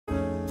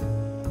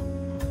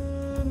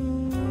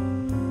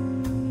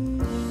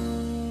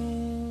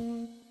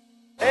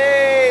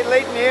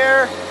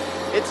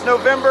It's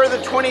November the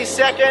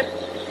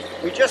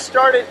 22nd. We just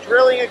started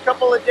drilling a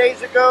couple of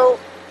days ago.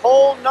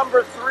 Hole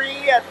number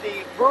 3 at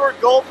the Brewer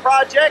Gold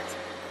Project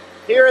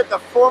here at the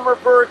former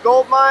Brewer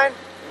Gold Mine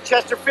in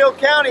Chesterfield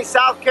County,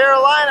 South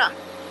Carolina.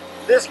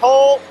 This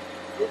hole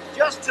is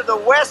just to the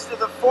west of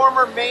the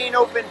former main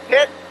open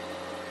pit,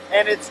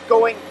 and it's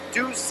going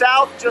due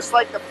south just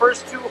like the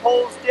first 2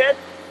 holes did.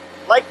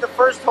 Like the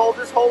first hole,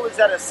 this hole is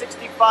at a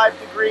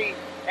 65-degree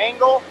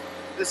angle.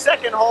 The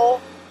second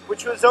hole,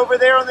 which was over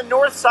there on the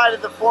north side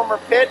of the former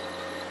pit,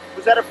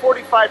 was at a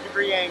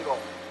 45-degree angle.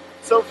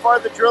 So far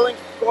the drilling's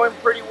going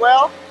pretty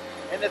well,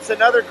 and it's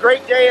another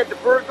great day at the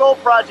Brewer Gold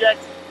Project.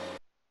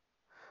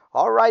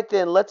 All right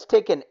then, let's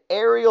take an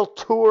aerial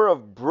tour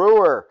of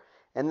Brewer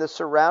and the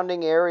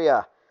surrounding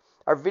area.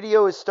 Our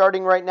video is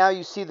starting right now.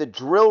 You see the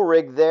drill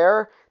rig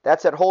there.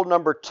 That's at hole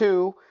number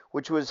 2,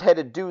 which was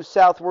headed due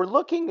south. We're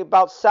looking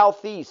about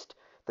southeast.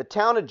 The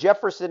town of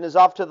Jefferson is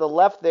off to the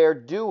left there,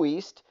 due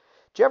east.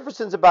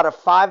 Jefferson's about a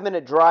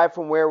 5-minute drive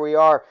from where we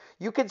are.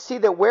 You can see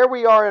that where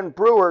we are in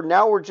Brewer,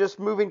 now we're just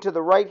moving to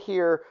the right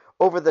here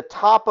over the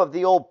top of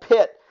the old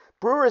pit.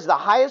 Brewer is the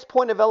highest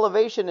point of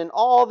elevation in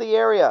all the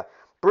area.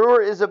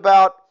 Brewer is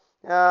about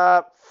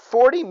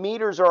 40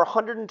 meters or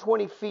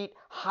 120 feet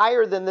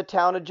higher than the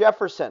town of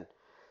Jefferson.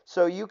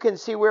 So you can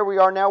see where we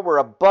are now. We're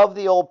above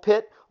the old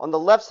pit. On the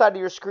left side of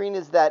your screen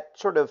is that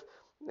sort of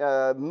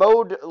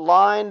mode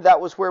line. That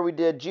was where we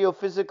did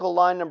geophysical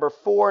line number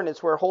 4, and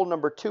it's where hole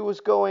number 2 is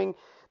going.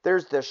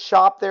 There's the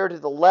shop there to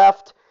the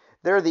left.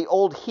 There are the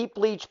old heap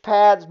leach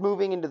pads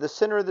moving into the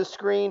center of the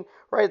screen.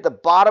 Right at the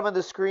bottom of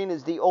the screen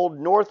is the old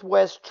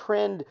northwest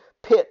trend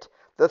pit,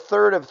 the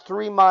third of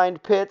 3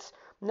 mined pits.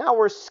 Now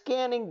we're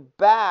scanning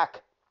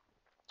back,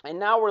 and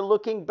now we're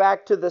looking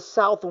back to the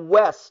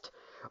southwest.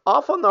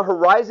 Off on the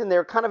horizon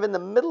there, kind of in the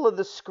middle of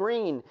the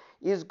screen,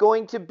 is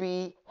going to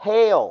be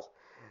Haile,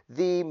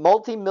 the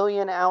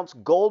multi-million ounce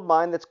gold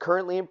mine that's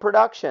currently in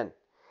production.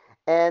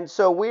 And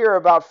so we are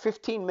about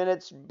 15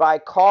 minutes by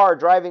car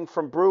driving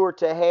from Brewer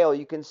to Haile.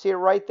 You can see it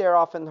right there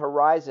off in the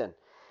horizon.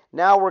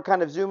 Now we're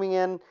kind of zooming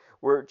in.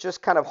 We're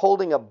just kind of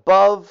holding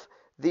above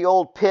the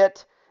old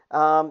pit.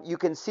 You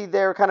can see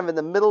there kind of in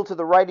the middle to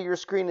the right of your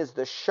screen is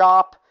the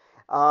shop.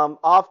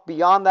 Off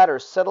beyond that are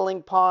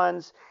settling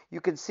ponds.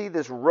 You can see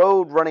this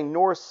road running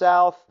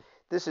north-south.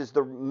 This is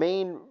the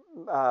main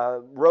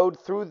road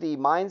through the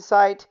mine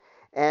site.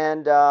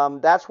 And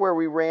that's where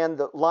we ran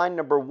the line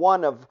number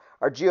 1 of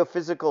our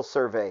geophysical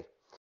survey.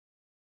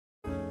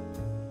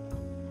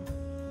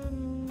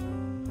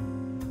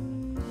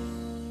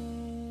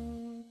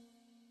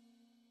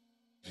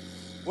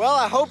 Well,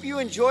 I hope you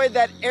enjoyed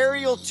that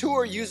aerial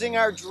tour using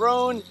our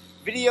drone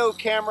video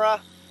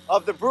camera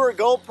of the Brewer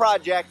Gold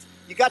Project.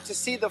 You got to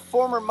see the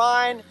former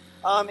mine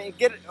and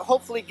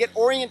hopefully get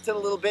oriented a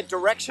little bit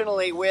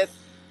directionally with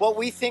what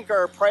we think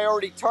are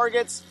priority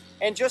targets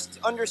and just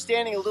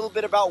understanding a little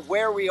bit about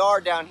where we are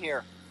down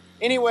here.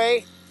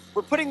 Anyway,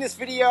 we're putting this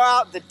video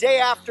out the day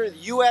after the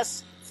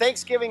U.S.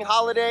 Thanksgiving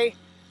holiday.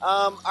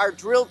 Our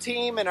drill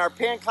team and our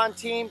Pancon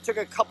team took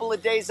a couple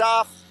of days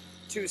off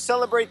to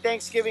celebrate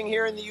Thanksgiving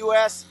here in the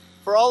U.S.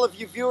 For all of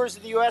you viewers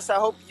in the U.S., I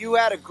hope you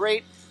had a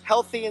great,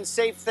 healthy, and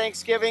safe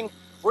Thanksgiving.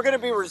 We're going to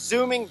be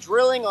resuming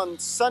drilling on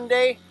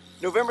Sunday,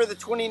 November the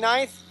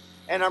 29th,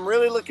 and I'm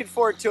really looking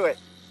forward to it.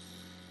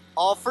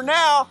 All for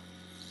now.